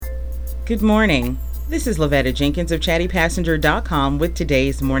Good morning. This is Lavetta Jenkins of ChattyPassenger.com with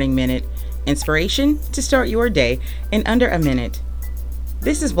today's Morning Minute. Inspiration to start your day in under a minute.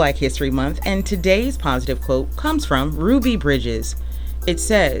 This is Black History Month, and today's positive quote comes from Ruby Bridges. It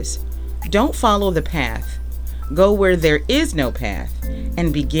says, "Don't follow the path. Go where there is no path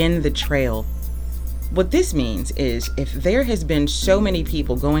and begin the trail." What this means is if there has been so many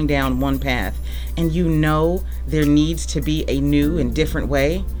people going down one path and you know there needs to be a new and different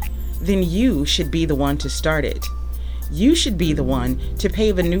way, then you should be the one to start it. You should be the one to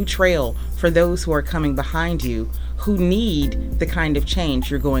pave a new trail for those who are coming behind you who need the kind of change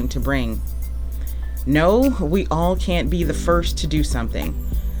you're going to bring. No, we all can't be the first to do something,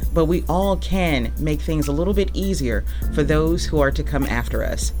 but we all can make things a little bit easier for those who are to come after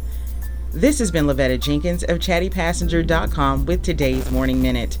us. This has been Lavetta Jenkins of ChattyPassenger.com with today's Morning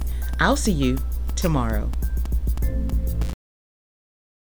Minute. I'll see you tomorrow.